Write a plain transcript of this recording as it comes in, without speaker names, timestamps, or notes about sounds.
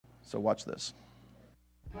So watch this.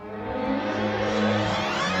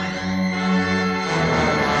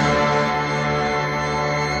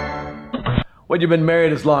 When you've been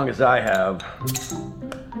married as long as I have,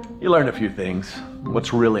 you learn a few things.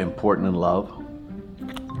 What's really important in love?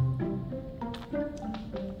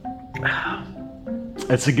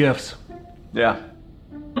 It's the gifts. Yeah.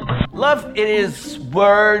 Love, it is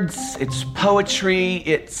words, it's poetry,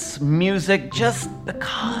 it's music, just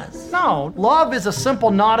because. No, love is a simple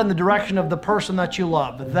nod in the direction of the person that you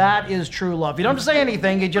love. That is true love. You don't have to say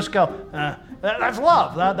anything, you just go, that's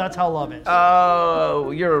love. That's how love is.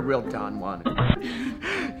 Oh, you're a real Don Juan.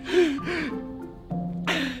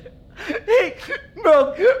 He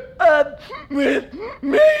broke up with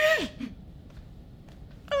me.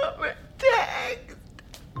 Text.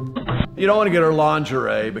 You don't want to get her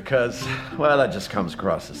lingerie because, well, that just comes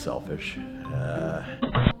across as selfish.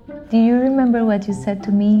 Do you remember what you said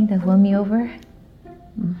to me that won me over?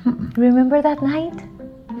 Mm-hmm. Remember that night?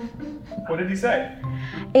 What did he say?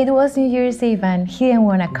 It was New Year's Eve and he didn't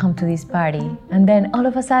want to come to this party. And then all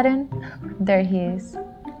of a sudden, there he is.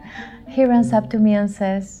 He runs up to me and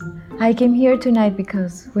says, I came here tonight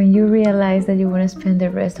because when you realize that you want to spend the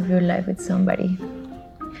rest of your life with somebody,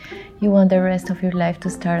 you want the rest of your life to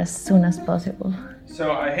start as soon as possible.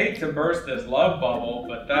 So I hate to burst this love bubble,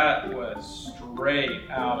 but that was straight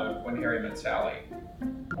out of When Harry Met Sally.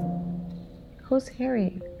 Who's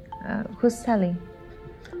Harry? Who's Sally?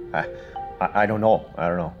 I don't know. I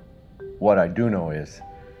don't know. What I do know is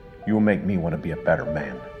you make me want to be a better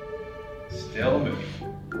man. Still moving.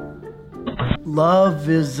 Love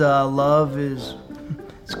is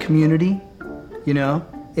it's community, you know.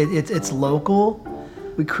 It's local.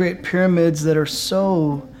 We create pyramids that are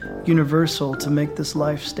so universal to make this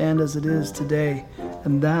life stand as it is today,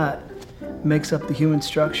 and that makes up the human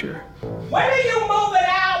structure. When are you moving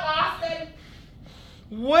out, Austin?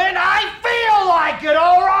 When I feel like it,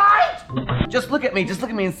 all right? Just look at me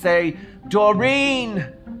and say, Doreen,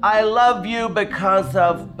 I love you because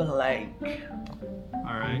of blank.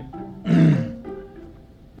 All right.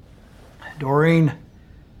 Doreen,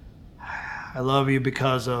 I love you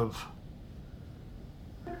because of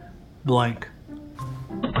blank.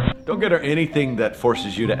 Don't get her anything that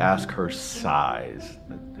forces you to ask her size.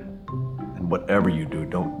 And whatever you do,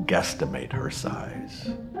 don't guesstimate her size.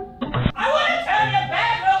 I want to turn your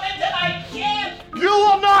bedroom into my gym! You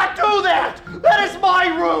will not do that! That is my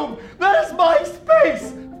room! That is my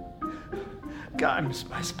space! God, I miss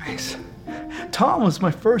my space. Tom was my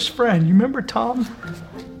first friend. You remember Tom?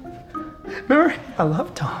 Remember? I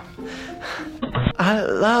love Tom. I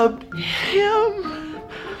loved him.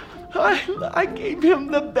 I gave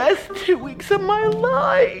him the best 2 weeks of my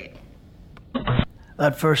life.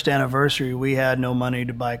 That first anniversary, we had no money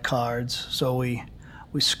to buy cards, so we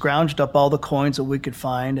scrounged up all the coins that we could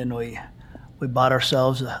find, and we bought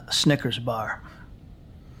ourselves a Snickers bar.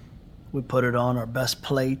 We put it on our best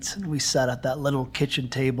plates, and we sat at that little kitchen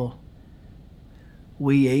table.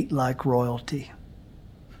 We ate like royalty.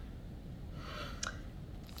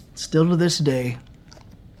 Still to this day,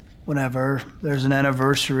 whenever there's an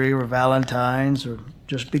anniversary or Valentine's or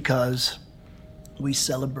just because, we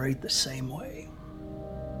celebrate the same way.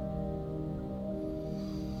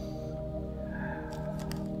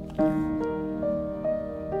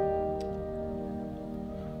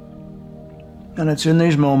 And it's in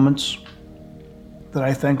these moments that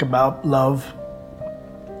I think about love,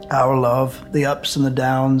 our love, the ups and the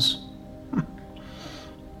downs.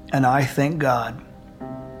 And I thank God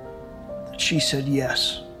that she said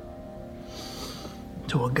yes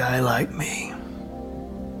to a guy like me.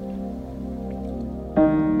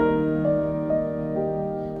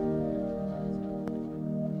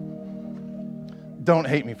 Don't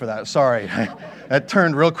hate me for that. Sorry. That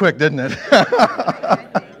turned real quick, didn't it?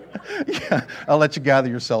 Yeah, I'll let you gather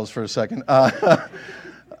yourselves for a second.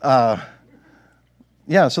 So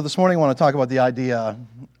this morning I want to talk about the idea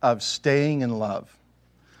of staying in love.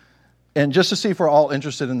 And just to see if we're all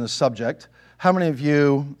interested in this subject, how many of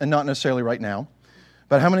you, and not necessarily right now,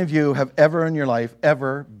 but how many of you have ever in your life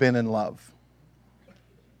ever been in love?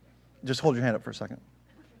 Just hold your hand up for a second.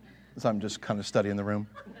 So I'm just kind of studying the room.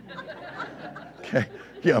 Okay.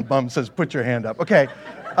 Yeah, Mom says put your hand up. Okay.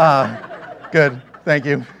 Good. Thank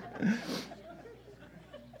you.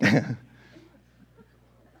 It's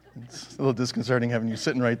a little disconcerting having you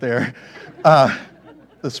sitting right there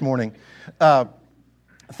this morning. The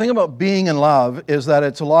thing about being in love is that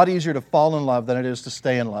it's a lot easier to fall in love than it is to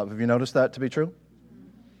stay in love. Have you noticed that to be true?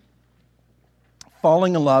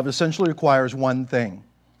 Falling in love essentially requires one thing.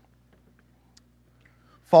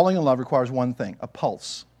 Falling in love requires one thing, a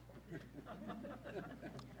pulse.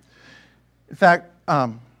 In fact,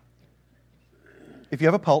 If you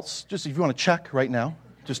have a pulse, just if you want to check right now,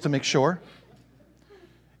 just to make sure.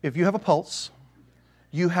 If you have a pulse,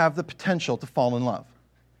 you have the potential to fall in love.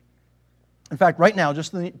 In fact, right now,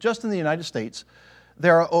 just in the United States,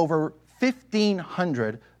 there are over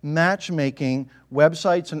 1,500 matchmaking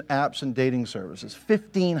websites and apps and dating services.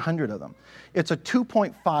 1,500 of them. It's a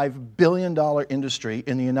 $2.5 billion industry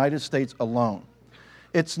in the United States alone.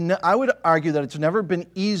 I would argue that it's never been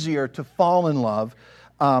easier to fall in love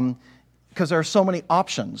because there are so many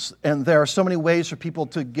options and there are so many ways for people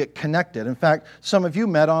to get connected. In fact, some of you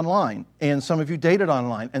met online and some of you dated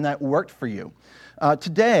online, and that worked for you.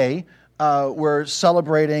 Today, we're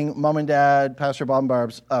celebrating Mom and Dad, Pastor Bob and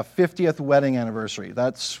Barb's 50th wedding anniversary.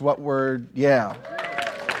 That's what yeah.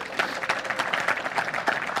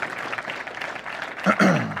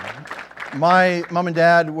 My mom and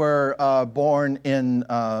dad were born in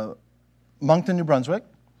Moncton, New Brunswick.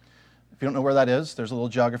 If you don't know where that is, there's a little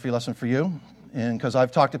geography lesson for you. And because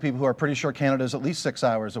I've talked to people who are pretty sure Canada is at least 6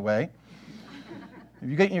 hours away. If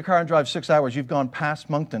you get in your car and drive 6 hours, you've gone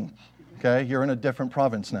past Moncton. Okay, you're in a different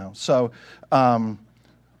province now. So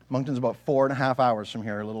Moncton's about 4.5 hours from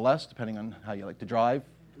here, a little less, depending on how you like to drive.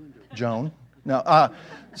 Joan. No.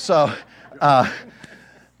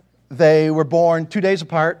 They were born 2 days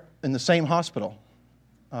apart in the same hospital.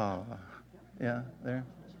 Yeah, there.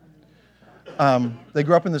 They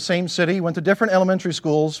grew up in the same city, went to different elementary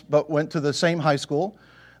schools, but went to the same high school.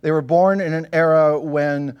 They were born in an era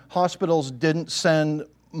when hospitals didn't send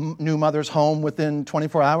new mothers home within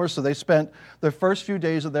 24 hours, so they spent the first few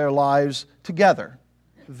days of their lives together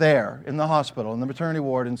there in the hospital, in the maternity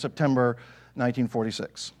ward in September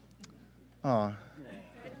 1946. Do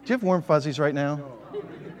you have warm fuzzies right now?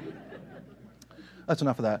 That's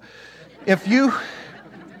enough of that. If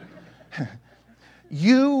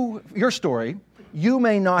your story, you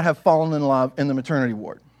may not have fallen in love in the maternity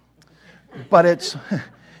ward, but it's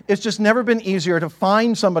just never been easier to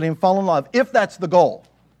find somebody and fall in love, if that's the goal.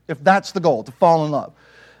 If that's the goal, to fall in love.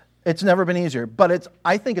 It's never been easier, but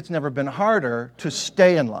I think it's never been harder to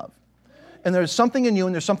stay in love. And there's something in you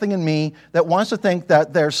and there's something in me that wants to think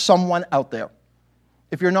that there's someone out there.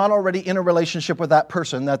 If you're not already in a relationship with that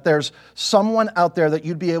person, that there's someone out there that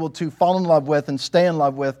you'd be able to fall in love with and stay in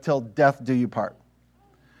love with till death do you part.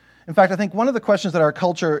 In fact, I think one of the questions that our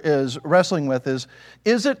culture is wrestling with is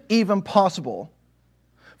it even possible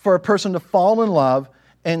for a person to fall in love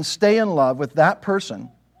and stay in love with that person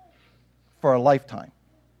for a lifetime?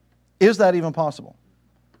 Is that even possible?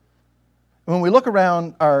 When we look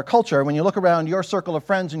around our culture, when you look around your circle of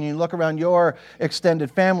friends and you look around your extended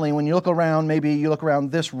family, when you look around, maybe you look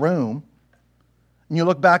around this room, and you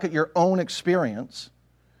look back at your own experience,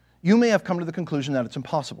 you may have come to the conclusion that it's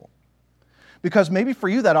impossible. Because maybe for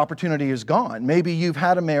you that opportunity is gone. Maybe you've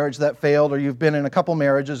had a marriage that failed, or you've been in a couple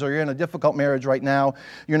marriages, or you're in a difficult marriage right now.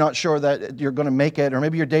 You're not sure that you're going to make it, or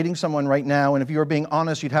maybe you're dating someone right now, and if you were being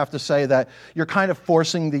honest, you'd have to say that you're kind of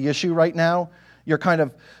forcing the issue right now. You're kind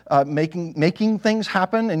of making things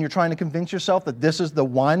happen, and you're trying to convince yourself that this is the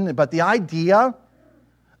one. But the idea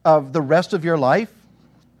of the rest of your life,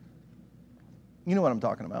 you know what I'm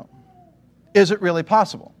talking about. Is it really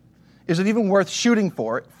possible? Is it even worth shooting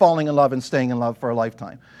for, falling in love and staying in love for a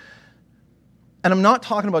lifetime? And I'm not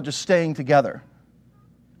talking about just staying together.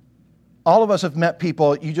 All of us have met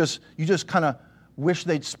people, you just kind of wish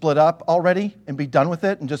they'd split up already and be done with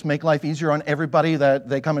it and just make life easier on everybody that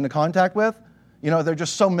they come into contact with. You know, they're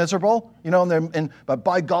just so miserable, you know, but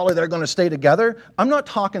by golly, they're going to stay together. I'm not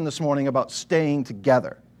talking this morning about staying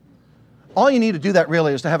together. All you need to do that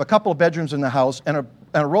really is to have a couple of bedrooms in the house and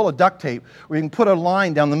a roll of duct tape where you can put a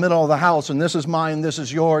line down the middle of the house, and this is mine, this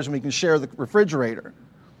is yours, and we can share the refrigerator.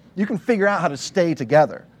 You can figure out how to stay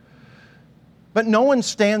together. But no one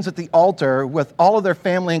stands at the altar with all of their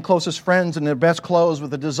family and closest friends in their best clothes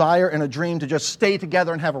with a desire and a dream to just stay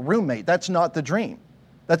together and have a roommate. That's not the dream.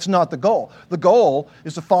 That's not the goal. The goal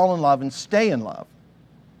is to fall in love and stay in love.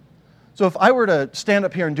 So if I were to stand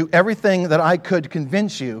up here and do everything that I could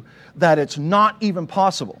convince you that it's not even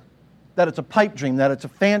possible, that it's a pipe dream, that it's a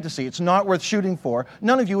fantasy, it's not worth shooting for,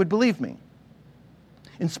 none of you would believe me.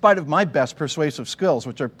 In spite of my best persuasive skills,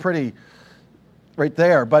 which are pretty right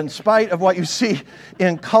there, but in spite of what you see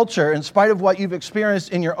in culture, in spite of what you've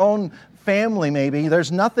experienced in your own family maybe, there's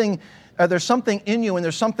something in you and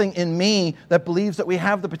there's something in me that believes that we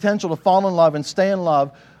have the potential to fall in love and stay in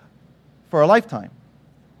love for a lifetime.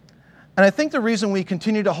 And I think the reason we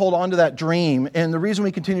continue to hold on to that dream and the reason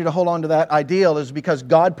we continue to hold on to that ideal is because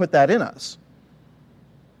God put that in us.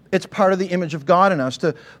 It's part of the image of God in us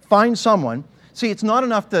to find someone. See, it's not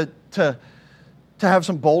enough to have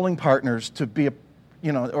some bowling partners to be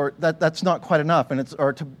or that's not quite enough,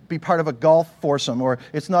 or to be part of a golf foursome, or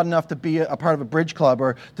it's not enough to be a part of a bridge club,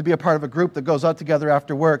 or to be a part of a group that goes out together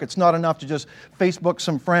after work. It's not enough to just Facebook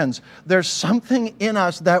some friends. There's something in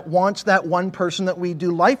us that wants that one person that we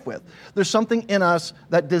do life with. There's something in us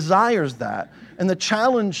that desires that. And the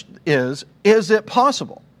challenge is it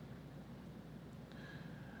possible?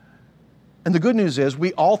 And the good news is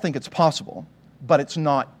we all think it's possible, but it's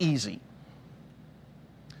not easy.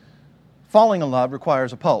 Falling in love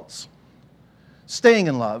requires a pulse. Staying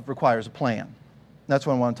in love requires a plan. That's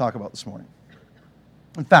what I want to talk about this morning.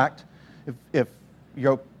 In fact, if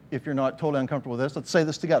you're not totally uncomfortable with this, let's say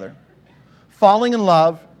this together. Falling in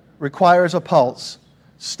love requires a pulse.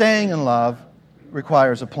 Staying in love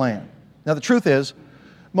requires a plan. Now, the truth is,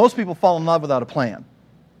 most people fall in love without a plan.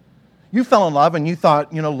 You fell in love and you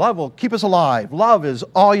thought, love will keep us alive. Love is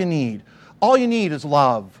all you need. All you need is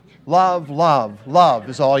love. Love, love, love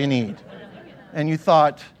is all you need. And you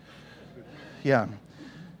thought, yeah.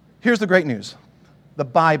 Here's the great news. The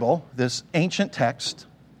Bible, this ancient text,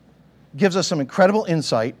 gives us some incredible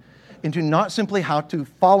insight into not simply how to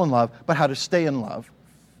fall in love, but how to stay in love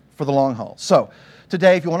for the long haul. So,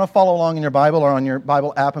 today, if you want to follow along in your Bible or on your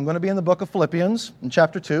Bible app, I'm going to be in the book of Philippians in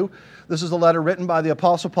chapter 2. This is a letter written by the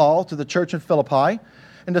Apostle Paul to the church in Philippi.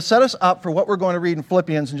 And to set us up for what we're going to read in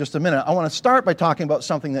Philippians in just a minute, I want to start by talking about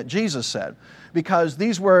something that Jesus said. Because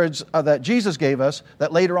these words that Jesus gave us,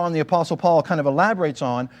 that later on the Apostle Paul kind of elaborates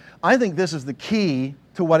on, I think this is the key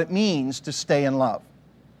to what it means to stay in love.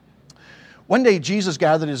 One day, Jesus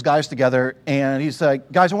gathered his guys together, and he said,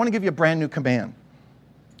 guys, I want to give you a brand new command.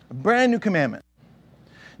 A brand new commandment.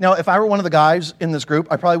 Now, if I were one of the guys in this group,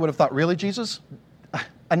 I probably would have thought, really, Jesus?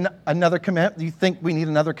 Another commandment? Do you think we need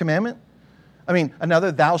another commandment? I mean,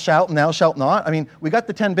 another thou shalt and thou shalt not? I mean, we got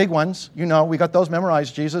the 10 big ones. We got those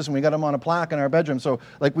memorized, Jesus, and we got them on a plaque in our bedroom. So,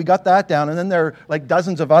 we got that down. And then there are,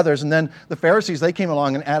 dozens of others. And then the Pharisees, they came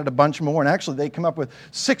along and added a bunch more. And actually, they come up with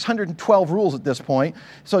 612 rules at this point.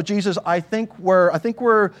 So, Jesus, I think we're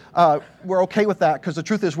okay with that, because the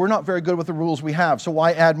truth is we're not very good with the rules we have. So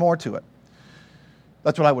why add more to it?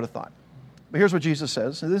 That's what I would have thought. But here's what Jesus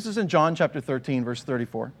says. This is in John chapter 13, verse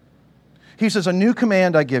 34. He says, a new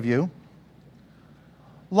command I give you,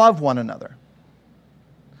 love one another.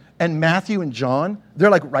 And Matthew and John, they're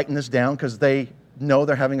writing this down because they know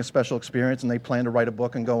they're having a special experience and they plan to write a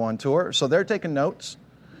book and go on tour. So they're taking notes.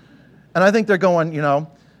 And I think they're going,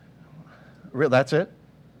 that's it?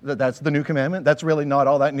 That's the new commandment? That's really not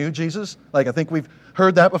all that new, Jesus? I think we've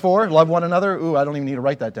heard that before. Love one another? Ooh, I don't even need to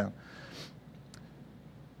write that down.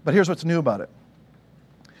 But here's what's new about it.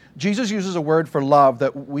 Jesus uses a word for love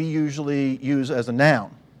that we usually use as a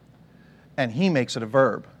noun, and he makes it a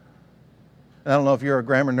verb. And I don't know if you're a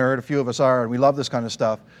grammar nerd, a few of us are, and we love this kind of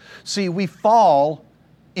stuff. See, we fall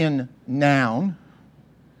in noun,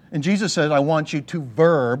 and Jesus says, I want you to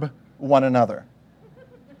verb one another.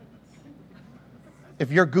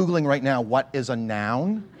 If you're Googling right now, what is a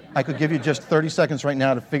noun? I could give you just 30 seconds right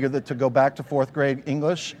now to figure that, to go back to 4th grade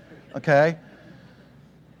English, okay?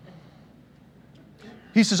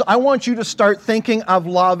 He says, I want you to start thinking of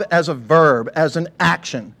love as a verb, as an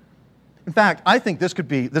action. In fact, I think this could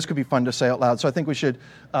be fun to say out loud, so I think we should,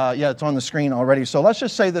 it's on the screen already. So let's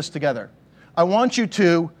just say this together. I want you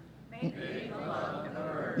to,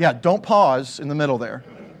 don't pause in the middle there.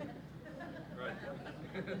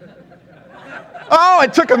 Oh,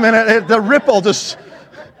 it took a minute. The ripple just,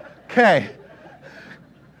 okay.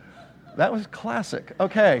 That was classic.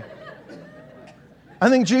 Okay. I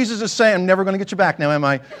think Jesus is saying, I'm never going to get you back now, am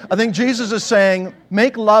I? I think Jesus is saying,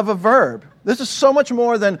 make love a verb. This is so much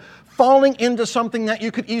more than falling into something that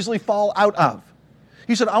you could easily fall out of.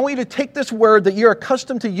 He said, I want you to take this word that you're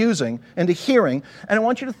accustomed to using and to hearing, and I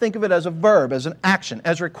want you to think of it as a verb, as an action,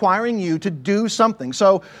 as requiring you to do something.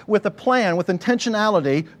 So with a plan, with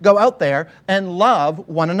intentionality, go out there and love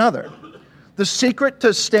one another. The secret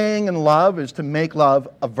to staying in love is to make love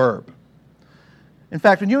a verb. In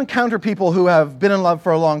fact, when you encounter people who have been in love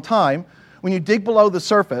for a long time, when you dig below the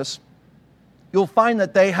surface, you'll find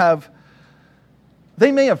that they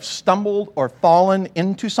may have stumbled or fallen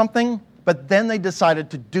into something, but then they decided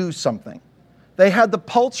to do something. They had the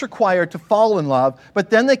pulse required to fall in love, but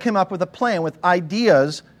then they came up with a plan, with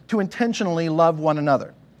ideas to intentionally love one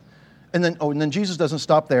another. And then Jesus doesn't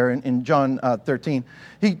stop there in John 13.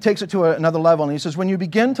 He takes it to another level, and he says, when you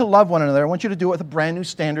begin to love one another, I want you to do it with a brand new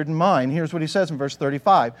standard in mind. Here's what he says in verse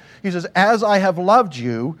 35. He says, as I have loved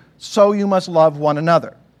you, so you must love one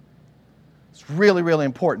another. It's really, really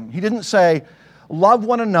important. He didn't say, love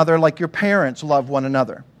one another like your parents love one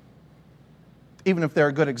another, even if they're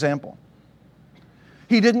a good example.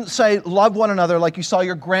 He didn't say, love one another like you saw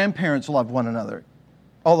your grandparents love one another,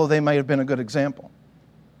 although they might have been a good example.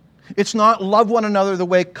 It's not love one another the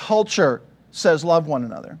way culture says love one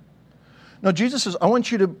another. No, Jesus says, I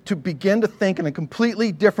want you to begin to think in a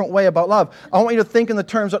completely different way about love. I want you to think in the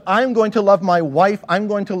terms that I'm going to love my wife, I'm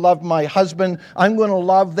going to love my husband, I'm going to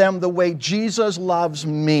love them the way Jesus loves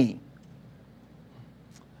me.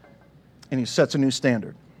 And he sets a new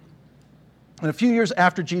standard. And a few years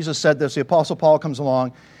after Jesus said this, the Apostle Paul comes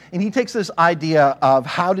along, and he takes this idea of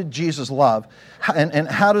how did Jesus love, and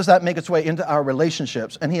how does that make its way into our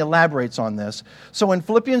relationships, and he elaborates on this. So in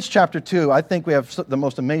Philippians chapter 2, I think we have the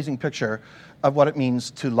most amazing picture of what it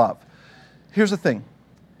means to love. Here's the thing.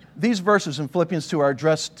 These verses in Philippians 2 are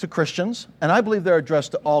addressed to Christians, and I believe they're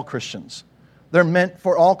addressed to all Christians. They're meant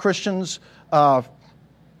for all Christians,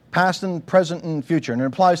 past and present and future, and it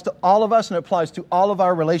applies to all of us, and it applies to all of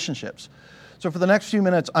our relationships. So for the next few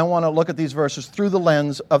minutes, I want to look at these verses through the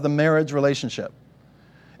lens of the marriage relationship.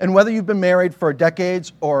 And whether you've been married for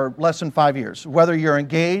decades or less than 5 years, whether you're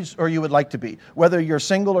engaged or you would like to be, whether you're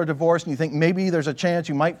single or divorced and you think maybe there's a chance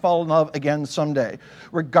you might fall in love again someday,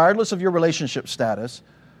 regardless of your relationship status,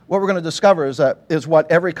 what we're going to discover is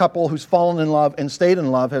what every couple who's fallen in love and stayed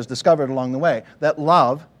in love has discovered along the way, that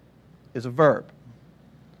love is a verb.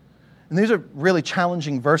 And these are really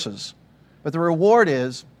challenging verses, but the reward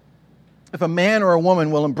is if a man or a woman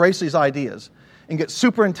will embrace these ideas and get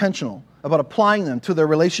super intentional about applying them to their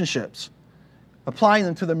relationships, applying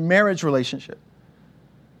them to their marriage relationship,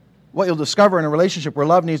 what you'll discover in a relationship where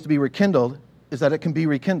love needs to be rekindled is that it can be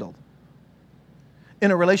rekindled.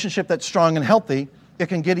 In a relationship that's strong and healthy, it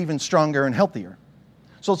can get even stronger and healthier.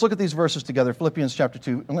 So let's look at these verses together. Philippians chapter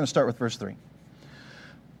 2. I'm going to start with verse 3.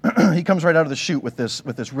 He comes right out of the chute with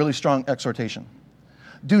this really strong exhortation.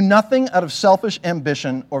 Do nothing out of selfish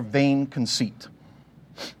ambition or vain conceit.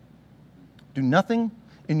 Do nothing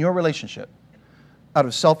in your relationship out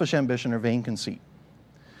of selfish ambition or vain conceit.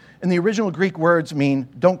 And the original Greek words mean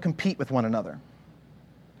don't compete with one another.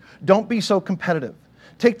 Don't be so competitive.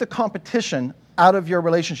 Take the competition out of your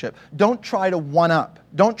relationship. Don't try to one-up.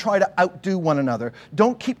 Don't try to outdo one another.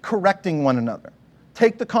 Don't keep correcting one another.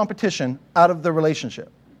 Take the competition out of the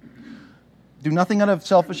relationship. Do nothing out of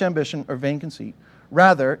selfish ambition or vain conceit.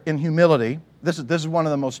 Rather, in humility, this is one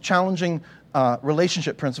of the most challenging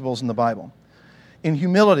relationship principles in the Bible. In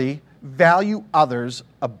humility, value others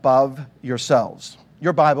above yourselves.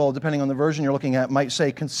 Your Bible, depending on the version you're looking at, might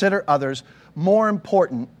say, consider others more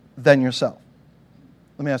important than yourself.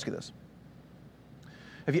 Let me ask you this.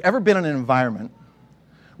 Have you ever been in an environment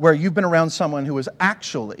where you've been around someone who is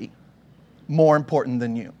actually more important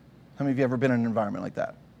than you? How many of you have ever been in an environment like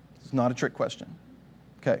that? It's not a trick question.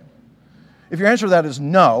 Okay. If your answer to that is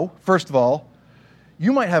no, first of all,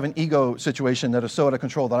 you might have an ego situation that is so out of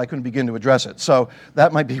control that I couldn't begin to address it. So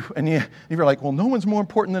that might be, and you're like, well, no one's more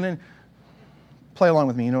important than play along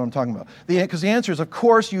with me, you know what I'm talking about. Because the answer is, of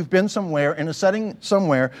course, you've been somewhere in a setting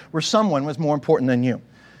somewhere where someone was more important than you.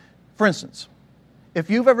 For instance, if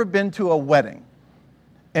you've ever been to a wedding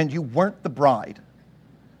and you weren't the bride,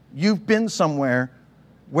 you've been somewhere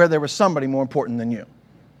where there was somebody more important than you.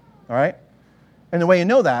 All right? And the way you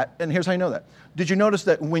know that, and here's how you know that. Did you notice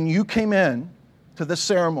that when you came in to this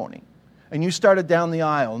ceremony and you started down the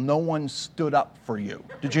aisle, no one stood up for you?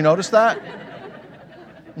 Did you notice that?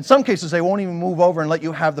 In some cases, they won't even move over and let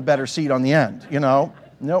you have the better seat on the end, you know?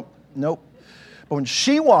 Nope. But when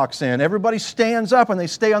she walks in, everybody stands up and they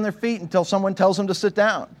stay on their feet until someone tells them to sit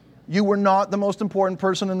down. You were not the most important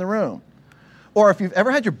person in the room. Or if you've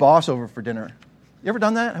ever had your boss over for dinner. You ever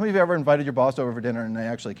done that? How many of you ever invited your boss over for dinner and they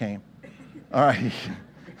actually came? All right.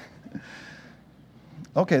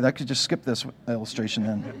 Okay, that could just skip this illustration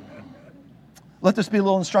then. Let this be a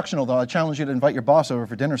little instructional, though. I challenge you to invite your boss over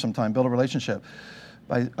for dinner sometime, build a relationship.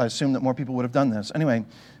 I assume that more people would have done this. Anyway,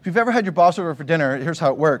 if you've ever had your boss over for dinner, here's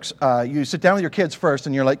how it works. You sit down with your kids first,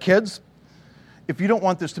 and you're like, kids, if you don't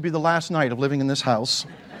want this to be the last night of living in this house,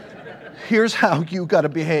 here's how you got to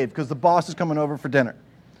behave, because the boss is coming over for dinner.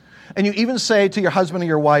 And you even say to your husband or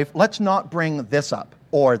your wife, let's not bring this up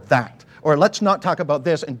or that. Or let's not talk about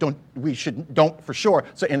this, and don't for sure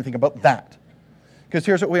say anything about that. Because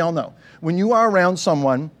here's what we all know. When you are around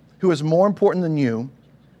someone who is more important than you,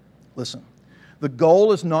 listen, the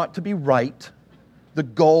goal is not to be right. The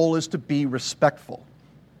goal is to be respectful.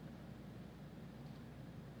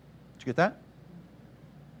 Did you get that?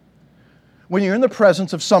 When you're in the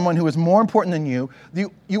presence of someone who is more important than you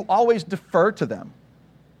always defer to them.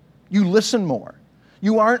 You listen more.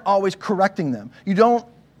 You aren't always correcting them. You don't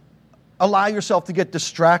allow yourself to get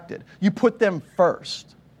distracted. You put them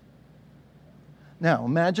first. Now,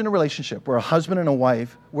 imagine a relationship where a husband and a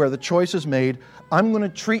wife, where the choice is made, I'm going to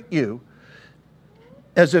treat you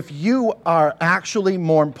as if you are actually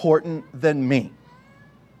more important than me.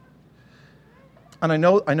 And I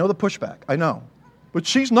know the pushback, I know. But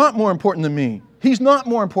she's not more important than me. He's not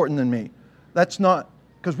more important than me. That's not,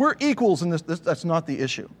 because we're equals in this, that's not the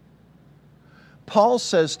issue. Paul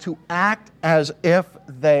says to act as if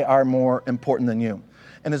they are more important than you.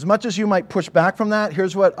 And as much as you might push back from that,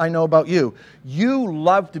 here's what I know about you. You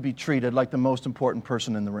love to be treated like the most important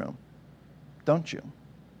person in the room, don't you?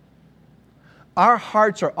 Our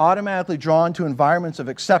hearts are automatically drawn to environments of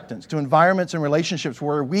acceptance, to environments and relationships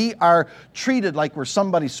where we are treated like we're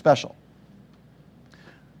somebody special.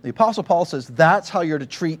 The Apostle Paul says that's how you're to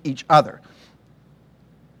treat each other.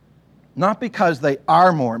 Not because they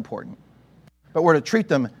are more important, but we're to treat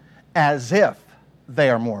them as if they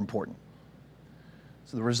are more important.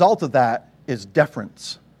 So the result of that is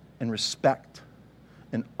deference and respect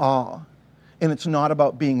and awe. And it's not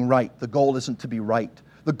about being right. The goal isn't to be right.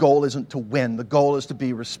 The goal isn't to win. The goal is to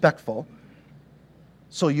be respectful.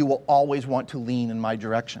 So you will always want to lean in my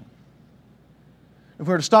direction. If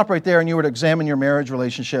we were to stop right there and you were to examine your marriage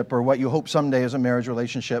relationship or what you hope someday is a marriage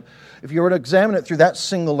relationship, if you were to examine it through that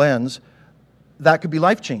single lens, that could be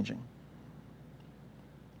life-changing.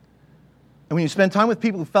 And when you spend time with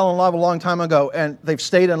people who fell in love a long time ago and they've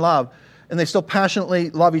stayed in love and they still passionately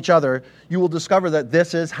love each other, you will discover that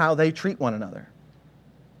this is how they treat one another.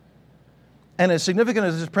 And as significant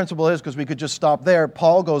as this principle is, because we could just stop there,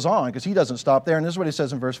 Paul goes on, because he doesn't stop there, and this is what he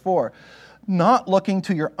says in verse 4. Not looking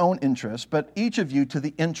to your own interests, but each of you to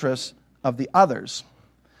the interests of the others.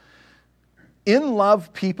 In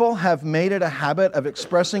love, people have made it a habit of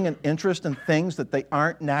expressing an interest in things that they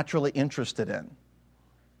aren't naturally interested in.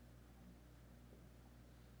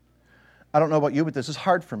 I don't know about you, but this is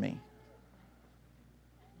hard for me.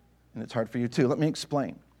 And it's hard for you too. Let me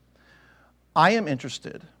explain. I am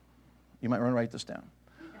interested, you might want to write this down.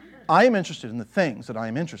 I am interested in the things that I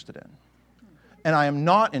am interested in. And I am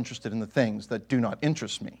not interested in the things that do not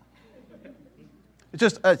interest me. It's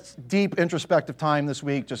just a deep introspective time this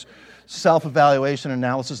week, just self-evaluation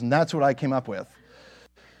analysis, and that's what I came up with.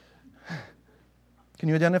 Can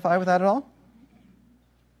you identify with that at all?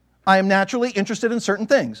 I am naturally interested in certain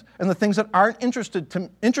things, and the things that aren't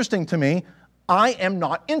interesting to me, I am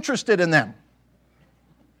not interested in them.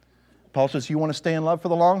 Paul says, you want to stay in love for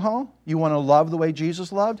the long haul? You want to love the way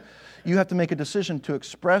Jesus loved? You have to make a decision to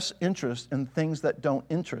express interest in things that don't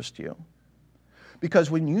interest you.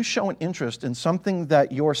 Because when you show an interest in something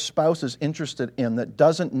that your spouse is interested in that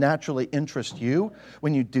doesn't naturally interest you,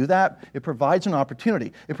 when you do that, it provides an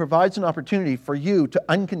opportunity. It provides an opportunity for you to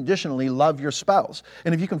unconditionally love your spouse.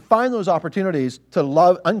 And if you can find those opportunities to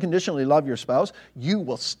unconditionally love your spouse, you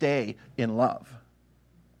will stay in love.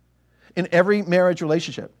 In every marriage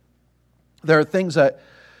relationship, there are things that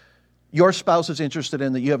your spouse is interested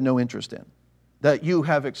in that you have no interest in, that you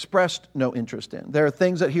have expressed no interest in. There are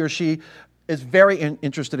things that he or she is very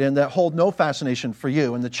interested in that hold no fascination for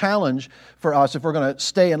you. And the challenge for us, if we're going to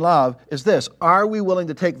stay in love, is this. Are we willing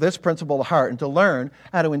to take this principle to heart and to learn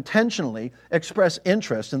how to intentionally express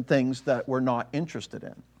interest in things that we're not interested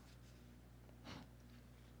in?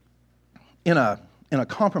 In a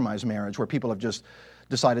compromise marriage where people have just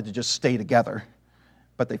decided to just stay together,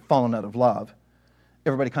 but they've fallen out of love,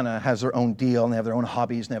 everybody kind of has their own deal, and they have their own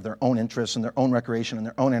hobbies, and they have their own interests, and their own recreation, and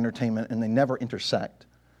their own entertainment, and they never intersect.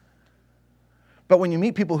 But when you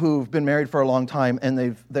meet people who've been married for a long time, and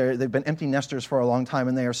they've been empty nesters for a long time,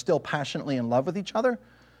 and they are still passionately in love with each other,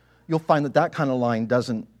 you'll find that kind of line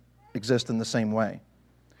doesn't exist in the same way.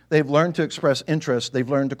 They've learned to express interest. They've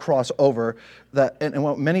learned to cross over. And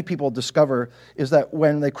what many people discover is that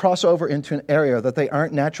when they cross over into an area that they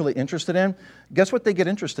aren't naturally interested in, guess what they get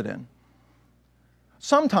interested in?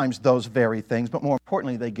 Sometimes those very things, but more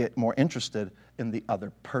importantly, they get more interested in the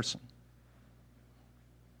other person.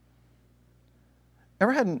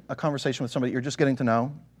 Ever had a conversation with somebody you're just getting to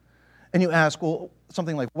know, and you ask, well,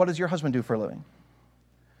 something like, what does your husband do for a living?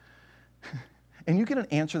 And you get an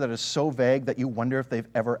answer that is so vague that you wonder if they've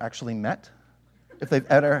ever actually met, if they've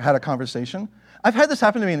ever had a conversation. I've had this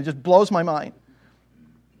happen to me, and it just blows my mind.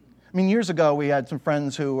 I mean, years ago, we had some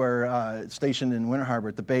friends who were stationed in Winter Harbor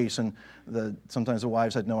at the base, and sometimes the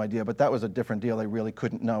wives had no idea, but that was a different deal. They really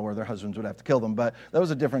couldn't know, or their husbands would have to kill them, but that was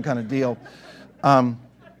a different kind of deal.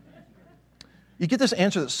 You get this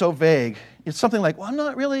answer that's so vague. It's something like, well, I'm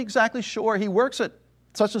not really exactly sure. He works at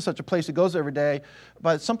such and such a place. He goes every day,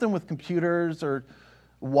 but it's something with computers or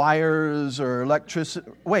wires or electricity.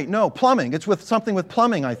 Wait, no, plumbing. It's with something with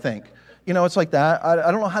plumbing, I think. You know, it's like that.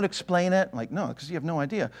 I don't know how to explain it. I'm like, no, because you have no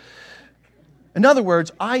idea. In other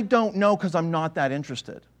words, I don't know because I'm not that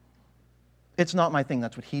interested. It's not my thing.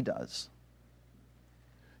 That's what he does.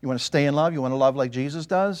 You want to stay in love? You want to love like Jesus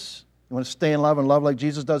does? You want to stay in love and love like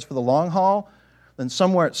Jesus does for the long haul? Then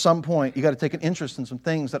somewhere at some point, you got to take an interest in some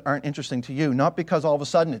things that aren't interesting to you, not because all of a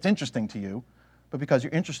sudden it's interesting to you, but because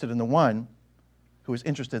you're interested in the one who is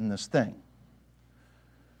interested in this thing.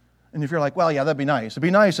 And if you're like, well, yeah, that'd be nice. It'd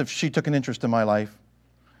be nice if she took an interest in my life.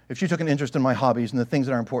 If she took an interest in my hobbies and the things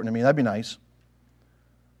that are important to me, that'd be nice.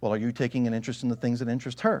 Well, are you taking an interest in the things that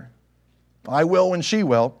interest her? I will when she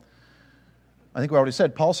will. I think we already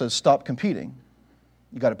said, Paul says, stop competing.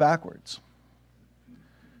 You got it backwards.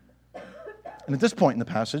 And at this point in the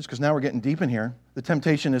passage, because now we're getting deep in here, the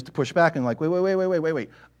temptation is to push back and like, wait.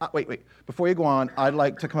 Before you go on, I'd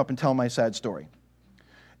like to come up and tell my sad story.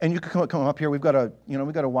 And you can come up here. We've got a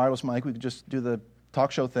wireless mic. We could just do the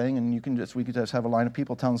talk show thing, and we could just have a line of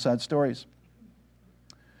people telling sad stories.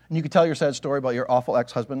 And you could tell your sad story about your awful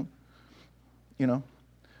ex-husband, And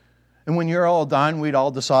when you're all done, we'd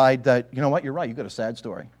all decide that, you know what, you're right, you got a sad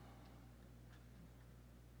story.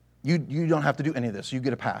 You don't have to do any of this. You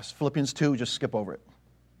get a pass. Philippians 2, just skip over it.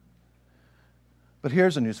 But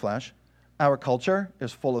here's a newsflash. Our culture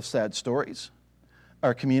is full of sad stories.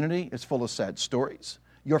 Our community is full of sad stories.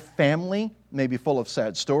 Your family may be full of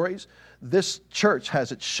sad stories. This church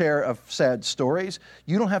has its share of sad stories.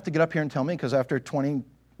 You don't have to get up here and tell me, because after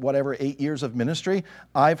 8 years of ministry,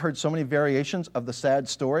 I've heard so many variations of the sad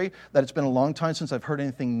story that it's been a long time since I've heard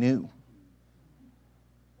anything new.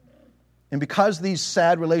 And because these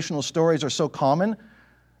sad relational stories are so common,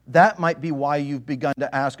 that might be why you've begun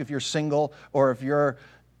to ask if you're single or if you're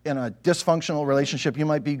in a dysfunctional relationship. You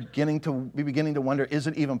might be beginning to wonder, is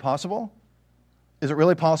it even possible? Is it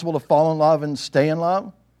really possible to fall in love and stay in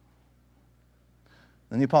love?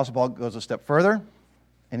 Then the Apostle Paul goes a step further,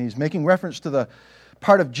 and he's making reference to the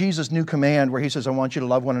part of Jesus' new command where he says, I want you to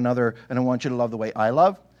love one another, and I want you to love the way I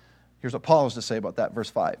love. Here's what Paul has to say about that, verse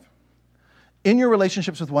 5. In your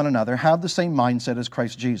relationships with one another, have the same mindset as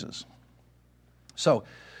Christ Jesus. So,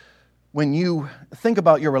 when you think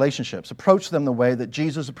about your relationships, approach them the way that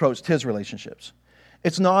Jesus approached his relationships.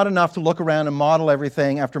 It's not enough to look around and model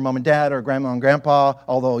everything after mom and dad or grandma and grandpa,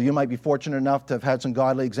 although you might be fortunate enough to have had some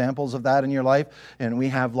godly examples of that in your life, and we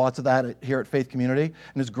have lots of that here at Faith Community.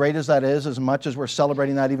 And as great as that is, as much as we're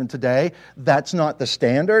celebrating that even today, that's not the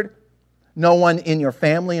standard. No one in your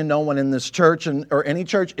family and no one in this church or any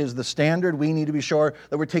church is the standard. We need to be sure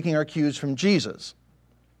that we're taking our cues from Jesus.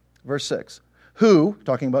 Verse 6. Who,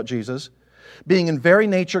 talking about Jesus, being in very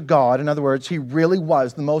nature God, in other words, he really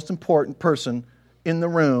was the most important person in the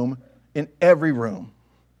room, in every room,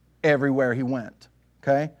 everywhere he went.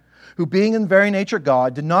 Okay? Who being in very nature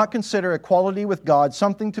God, did not consider equality with God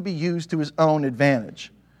something to be used to his own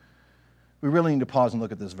advantage. We really need to pause and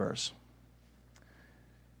look at this verse.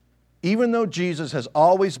 Even though Jesus has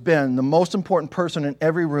always been the most important person in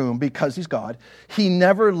every room because he's God, he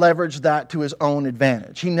never leveraged that to his own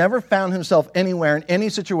advantage. He never found himself anywhere in any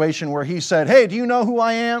situation where he said, hey, do you know who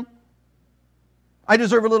I am? I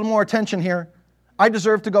deserve a little more attention here. I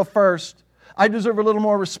deserve to go first. I deserve a little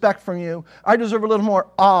more respect from you. I deserve a little more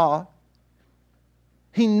awe.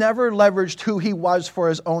 He never leveraged who he was for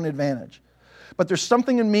his own advantage. But there's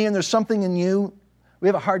something in me and there's something in you. We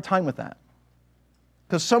have a hard time with that.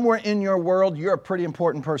 Because somewhere in your world, you're a pretty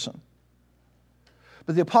important person.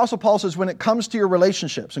 But the Apostle Paul says when it comes to your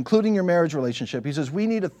relationships, including your marriage relationship, he says we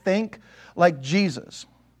need to think like Jesus.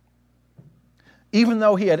 Even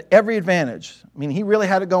though he had every advantage. I mean, he really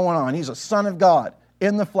had it going on. He's a son of God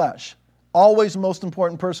in the flesh. Always the most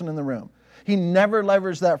important person in the room. He never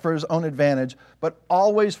leveraged that for his own advantage, but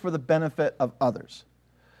always for the benefit of others.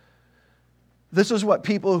 This is what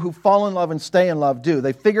people who fall in love and stay in love do.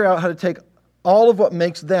 They figure out how to take all of what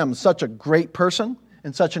makes them such a great person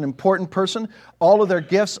and such an important person, all of their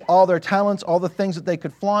gifts, all their talents, all the things that they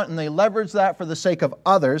could flaunt, and they leverage that for the sake of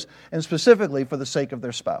others, and specifically for the sake of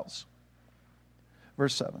their spouse.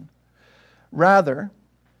 Verse 7. Rather,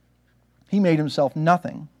 he made himself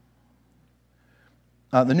nothing.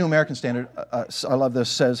 The New American Standard, I love this,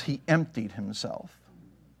 says he emptied himself.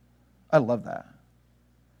 I love that.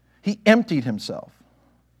 He emptied himself.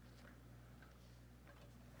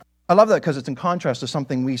 I love that because it's in contrast to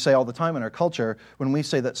something we say all the time in our culture when we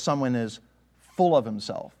say that someone is full of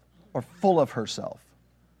himself or full of herself.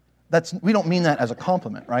 We don't mean that as a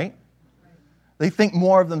compliment, right? They think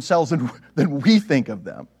more of themselves than we think of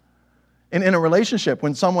them. And in a relationship,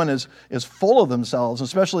 when someone is full of themselves,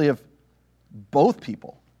 especially if both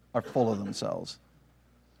people are full of themselves,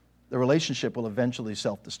 the relationship will eventually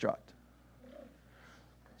self-destruct.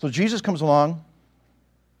 So Jesus comes along,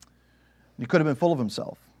 he could have been full of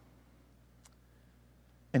himself.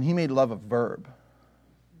 And he made love a verb.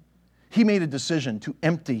 He made a decision to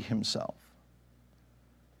empty himself.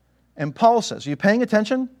 And Paul says, are you paying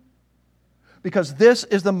attention? Because this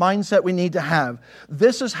is the mindset we need to have.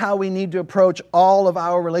 This is how we need to approach all of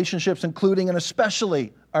our relationships, including and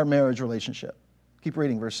especially our marriage relationship. Keep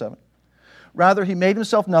reading verse 7. Rather, he made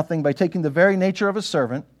himself nothing by taking the very nature of a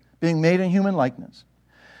servant, being made in human likeness.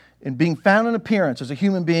 In being found in appearance as a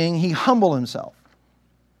human being, he humbled himself.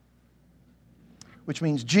 Which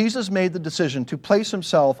means Jesus made the decision to place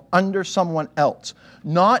himself under someone else.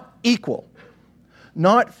 Not equal.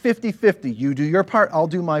 Not 50-50. You do your part, I'll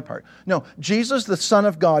do my part. No, Jesus, the Son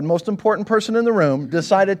of God, most important person in the room,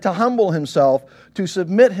 decided to humble himself, to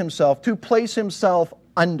submit himself, to place himself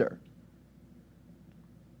under.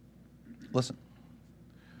 Listen.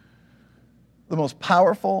 The most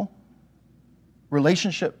powerful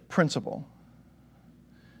relationship principle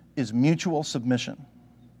is mutual submission,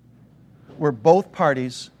 where both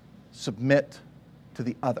parties submit to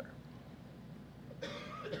the other.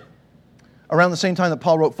 Around the same time that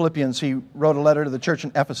Paul wrote Philippians, he wrote a letter to the church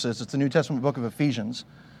in Ephesus. It's the New Testament book of Ephesians.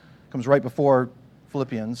 It comes right before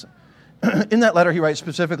Philippians. In that letter, he writes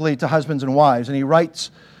specifically to husbands and wives, and he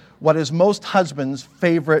writes what is most husbands'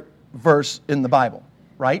 favorite verse in the Bible,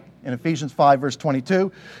 right? In Ephesians 5, verse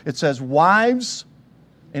 22, it says, wives,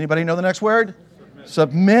 anybody know the next word?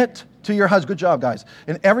 Submit to your husband. Good job, guys.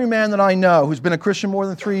 And every man that I know who's been a Christian more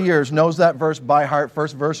than 3 years knows that verse by heart.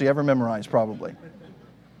 First verse he ever memorized, probably.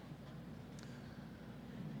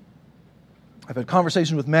 I've had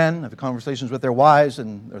conversations with men. I've had conversations with their wives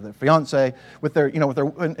and or their fiance,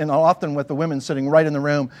 and often with the women sitting right in the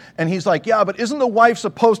room. And he's like, "Yeah, but isn't the wife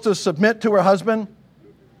supposed to submit to her husband?"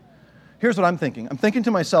 Here's what I'm thinking. I'm thinking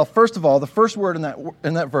to myself, first of all, the first word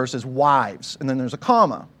in that verse is wives, and then there's a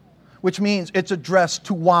comma, which means it's addressed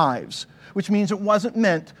to wives, which means it wasn't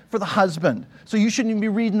meant for the husband. So you shouldn't even be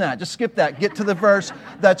reading that. Just skip that. Get to the verse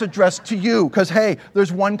that's addressed to you, because hey,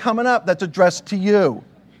 there's one coming up that's addressed to you.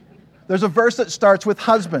 There's a verse that starts with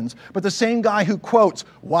husbands, but the same guy who quotes,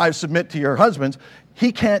 wives submit to your husbands,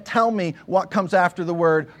 he can't tell me what comes after the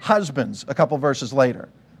word husbands a couple verses later.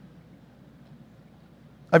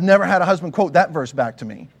 I've never had a husband quote that verse back to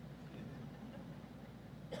me.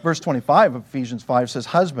 Verse 25 of Ephesians 5 says,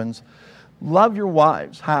 husbands, love your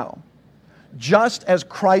wives. How? Just as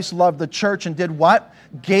Christ loved the church and did what?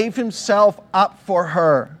 Gave himself up for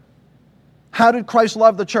her. How did Christ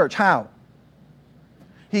love the church? How?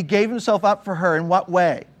 He gave himself up for her in what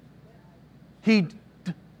way? He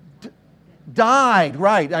died.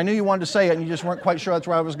 Right. I knew you wanted to say it and you just weren't quite sure that's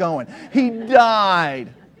where I was going. He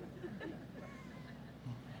died.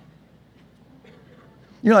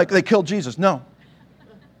 You're like, they killed Jesus. No.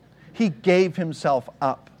 He gave himself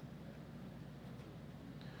up.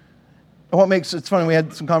 And what makes, it's funny, we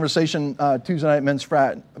had some conversation Tuesday night at Men's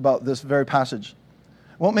Frat about this very passage.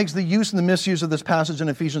 What makes the use and the misuse of this passage in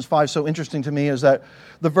Ephesians 5 so interesting to me is that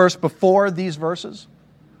the verse before these verses,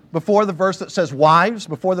 before the verse that says wives,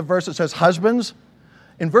 before the verse that says husbands,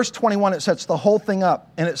 in verse 21 it sets the whole thing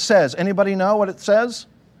up. And it says, anybody know what it says?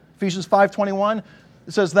 Ephesians 5:21,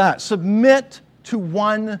 it says that, submit to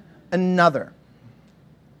one another.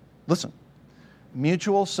 Listen,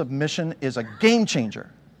 mutual submission is a game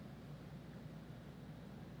changer.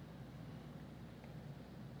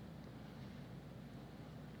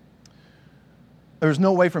 There's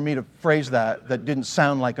no way for me to phrase that didn't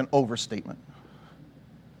sound like an overstatement.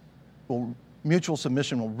 Well, mutual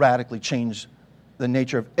submission will radically change the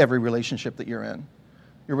nature of every relationship that you're in.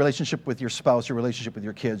 Your relationship with your spouse, your relationship with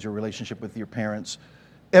your kids, your relationship with your parents,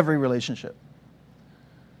 every relationship.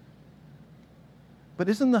 But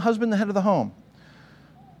isn't the husband the head of the home?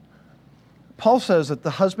 Paul says that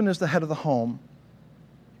the husband is the head of the home,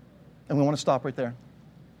 and we want to stop right there.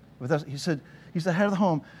 He said he's the head of the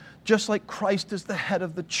home, just like Christ is the head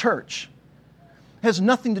of the church. It has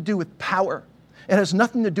nothing to do with power. It has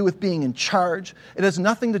nothing to do with being in charge. It has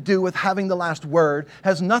nothing to do with having the last word. It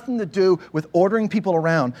has nothing to do with ordering people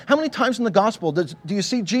around. How many times in the gospel do you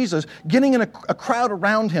see Jesus getting in a crowd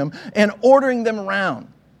around him and ordering them around?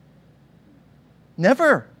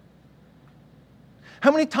 Never.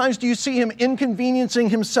 How many times do you see him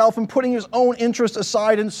inconveniencing himself and putting his own interests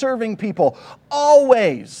aside and serving people?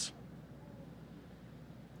 Always.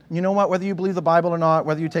 You know what? Whether you believe the Bible or not,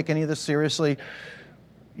 whether you take any of this seriously,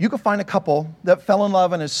 you can find a couple that fell in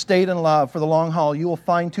love and has stayed in love for the long haul. You will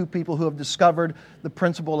find two people who have discovered the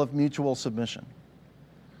principle of mutual submission.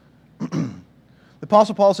 The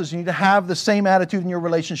Apostle Paul says you need to have the same attitude in your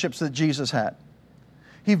relationships that Jesus had.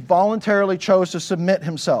 He voluntarily chose to submit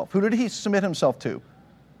himself. Who did he submit himself to?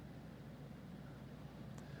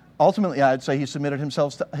 Ultimately, I'd say he submitted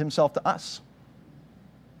himself to us,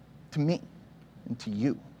 to me, and to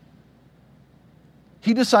you.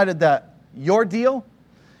 He decided that your deal,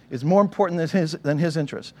 is more important than his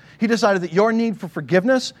interests. He decided that your need for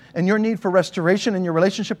forgiveness and your need for restoration in your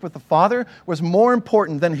relationship with the Father was more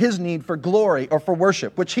important than his need for glory or for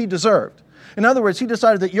worship, which he deserved. In other words, he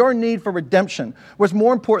decided that your need for redemption was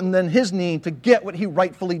more important than his need to get what he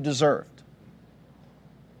rightfully deserved.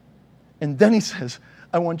 And then he says,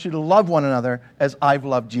 I want you to love one another as I've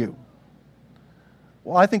loved you.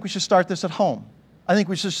 Well, I think we should start this at home. I think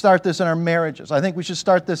we should start this in our marriages. I think we should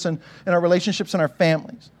start this in our relationships and our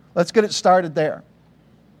families. Let's get it started there.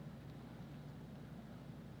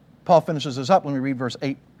 Paul finishes this up when we read verse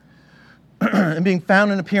 8. And being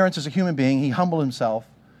found in appearance as a human being, he humbled himself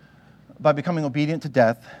by becoming obedient to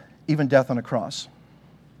death, even death on a cross.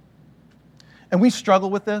 And we struggle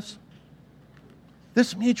with this.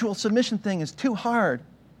 This mutual submission thing is too hard.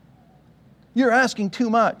 You're asking too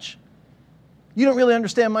much. You don't really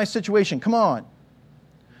understand my situation. Come on.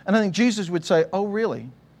 And I think Jesus would say, oh, really?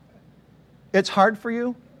 It's hard for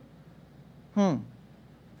you?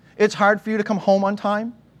 It's hard for you to come home on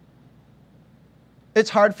time? It's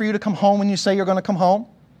hard for you to come home when you say you're going to come home?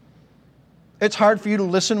 It's hard for you to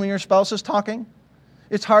listen when your spouse is talking?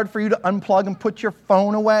 It's hard for you to unplug and put your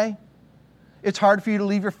phone away? It's hard for you to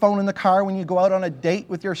leave your phone in the car when you go out on a date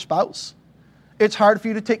with your spouse? It's hard for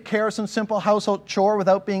you to take care of some simple household chore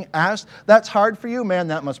without being asked? That's hard for you? Man,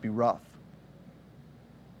 that must be rough.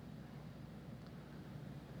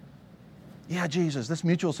 Yeah, Jesus, this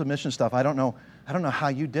mutual submission stuff, I don't know how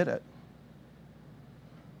you did it.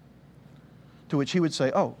 To which he would say,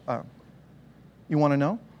 you want to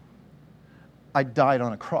know? I died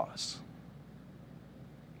on a cross.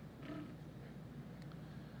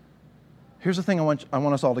 Here's the thing I want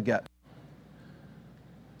us all to get.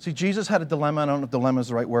 See, Jesus had a dilemma. I don't know if dilemma is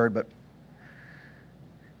the right word, but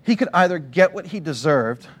he could either get what he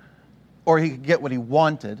deserved or he could get what he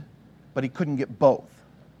wanted, but he couldn't get both.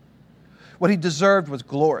 What he deserved was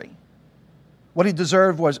glory. What he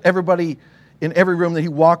deserved was everybody in every room that he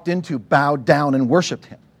walked into bowed down and worshiped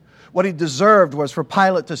him. What he deserved was for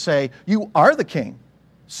Pilate to say, you are the king.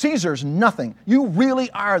 Caesar's nothing. You really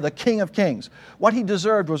are the King of Kings. What he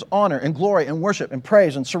deserved was honor and glory and worship and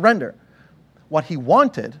praise and surrender. What he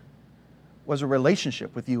wanted was a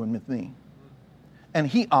relationship with you and with me. And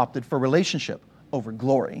he opted for relationship over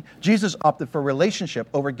glory. Jesus opted for relationship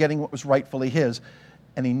over getting what was rightfully his,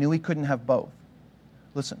 and he knew he couldn't have both.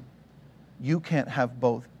 Listen, you can't have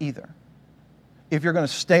both either. If you're going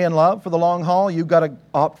to stay in love for the long haul, you've got to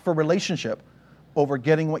opt for relationship over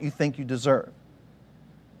getting what you think you deserve.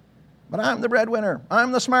 But I'm the breadwinner.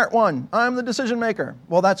 I'm the smart one. I'm the decision maker.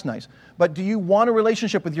 Well, that's nice. But do you want a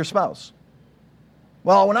relationship with your spouse?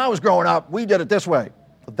 Well, when I was growing up, we did it this way.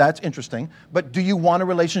 Well, that's interesting. But do you want a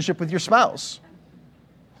relationship with your spouse?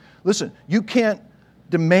 Listen, you can't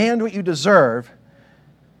demand what you deserve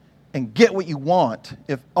and get what you want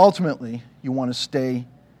if ultimately you want to stay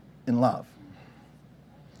in love.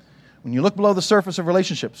 When you look below the surface of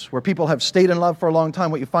relationships where people have stayed in love for a long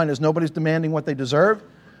time, what you find is nobody's demanding what they deserve.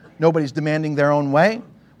 Nobody's demanding their own way.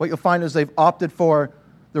 What you'll find is they've opted for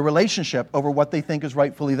the relationship over what they think is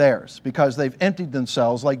rightfully theirs because they've emptied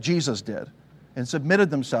themselves like Jesus did and submitted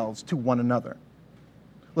themselves to one another.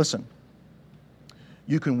 Listen,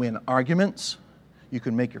 you can win arguments, you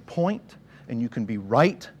can make your point, and you can be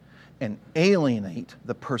right and alienate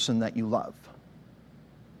the person that you love.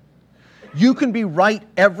 You can be right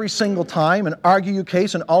every single time and argue your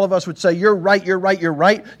case, and all of us would say, you're right, you're right, you're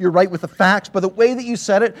right, you're right with the facts, but the way that you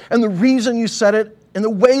said it and the reason you said it and the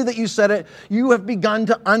way that you said it, you have begun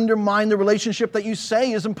to undermine the relationship that you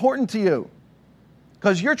say is important to you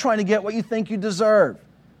because you're trying to get what you think you deserve,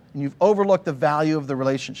 and you've overlooked the value of the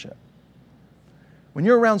relationship. When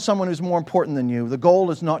you're around someone who's more important than you, the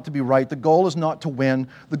goal is not to be right. The goal is not to win.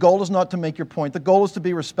 The goal is not to make your point. The goal is to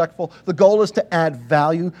be respectful. The goal is to add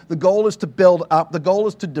value. The goal is to build up. The goal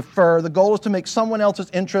is to defer. The goal is to make someone else's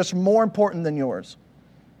interests more important than yours.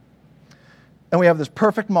 And we have this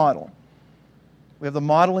perfect model. We have the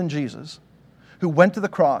model in Jesus who went to the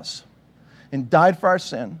cross and died for our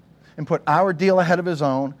sin and put our deal ahead of his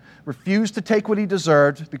own, refused to take what he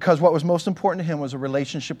deserved because what was most important to him was a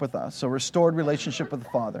relationship with us, a restored relationship with the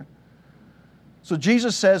Father. So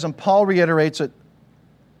Jesus says, and Paul reiterates it,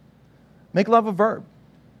 make love a verb.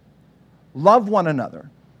 Love one another.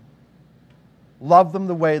 Love them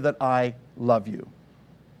the way that I love you.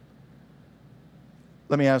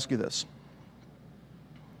 Let me ask you this.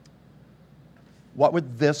 What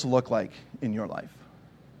would this look like in your life?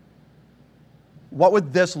 What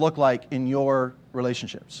would this look like in your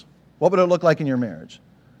relationships? What would it look like in your marriage?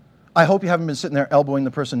 I hope you haven't been sitting there elbowing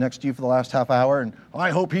the person next to you for the last half hour and I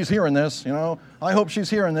hope he's hearing this, I hope she's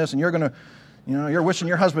hearing this, and you're going to You know, you're wishing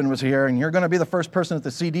your husband was here, and you're going to be the first person at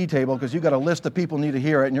the CD table because you've got a list of people who need to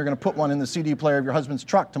hear it, and you're going to put one in the CD player of your husband's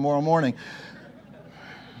truck tomorrow morning.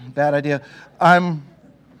 Bad idea. I'm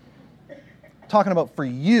talking about for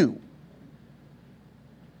you,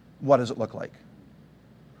 what does it look like?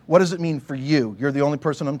 What does it mean for you? You're the only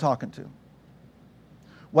person I'm talking to.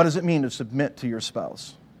 What does it mean to submit to your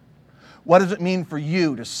spouse? What does it mean for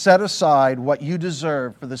you to set aside what you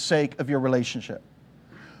deserve for the sake of your relationship?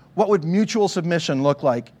 What would mutual submission look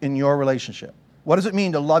like in your relationship? What does it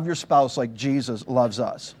mean to love your spouse like Jesus loves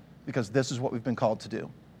us? Because this is what we've been called to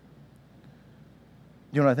do.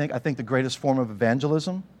 You know what I think? I think the greatest form of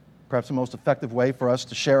evangelism, perhaps the most effective way for us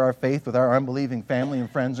to share our faith with our unbelieving family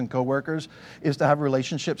and friends and coworkers, is to have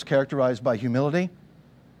relationships characterized by humility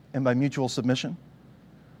and by mutual submission.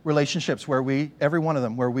 Relationships where every one of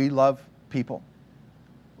them, where we love people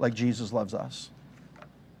like Jesus loves us.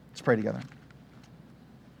 Let's pray together.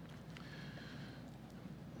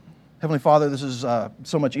 Heavenly Father, this is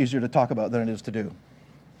so much easier to talk about than it is to do.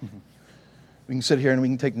 We can sit here and we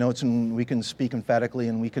can take notes and we can speak emphatically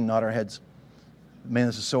and we can nod our heads. Man,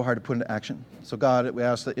 this is so hard to put into action. So God, we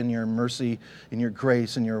ask that in your mercy, in your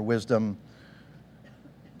grace, in your wisdom,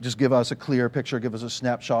 just give us a clear picture, give us a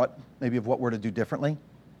snapshot maybe of what we're to do differently.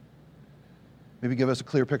 Maybe give us a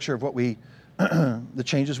clear picture of what the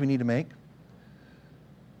changes we need to make,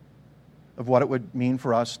 of what it would mean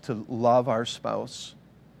for us to love our spouse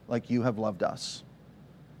like you have loved us.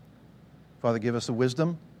 Father, give us the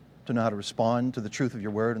wisdom to know how to respond to the truth of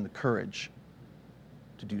your word and the courage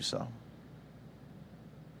to do so.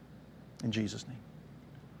 In Jesus' name.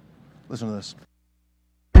 Listen to this.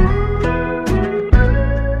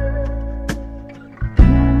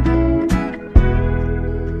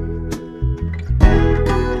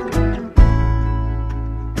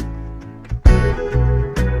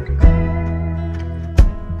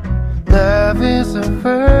 Love is a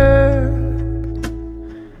verb,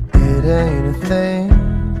 it ain't a thing.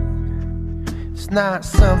 It's not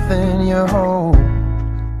something you hold,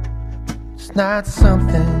 it's not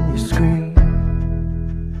something you scream.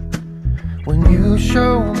 When you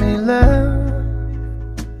show me love,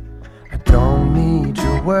 I don't need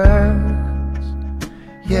your words.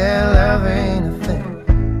 Yeah, love ain't a thing.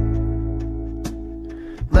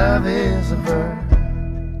 Love is a verb.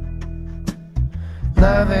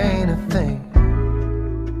 Love ain't a thing.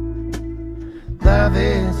 Love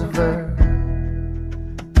is a verb.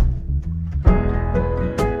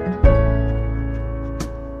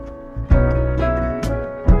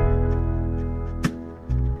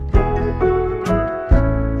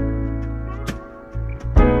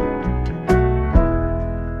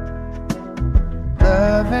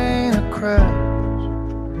 Love ain't a crutch.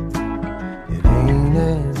 It ain't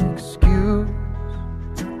an excuse.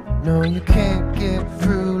 No, you can't get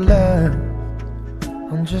through love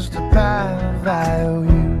on just a pile of IOUs.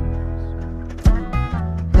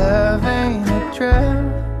 Love ain't a drug,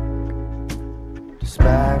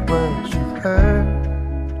 despite what you've heard.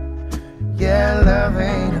 Yeah, love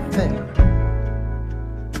ain't a thing.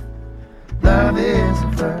 Love is a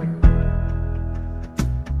verb.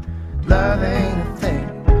 Love ain't a thing.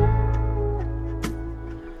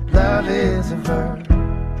 Love is a verb.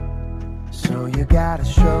 So you gotta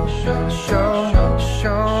show me, show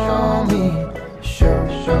me,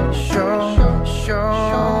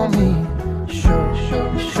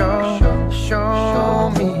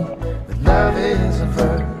 that love is a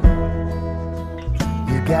verb.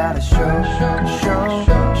 You gotta show me, show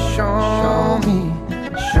me,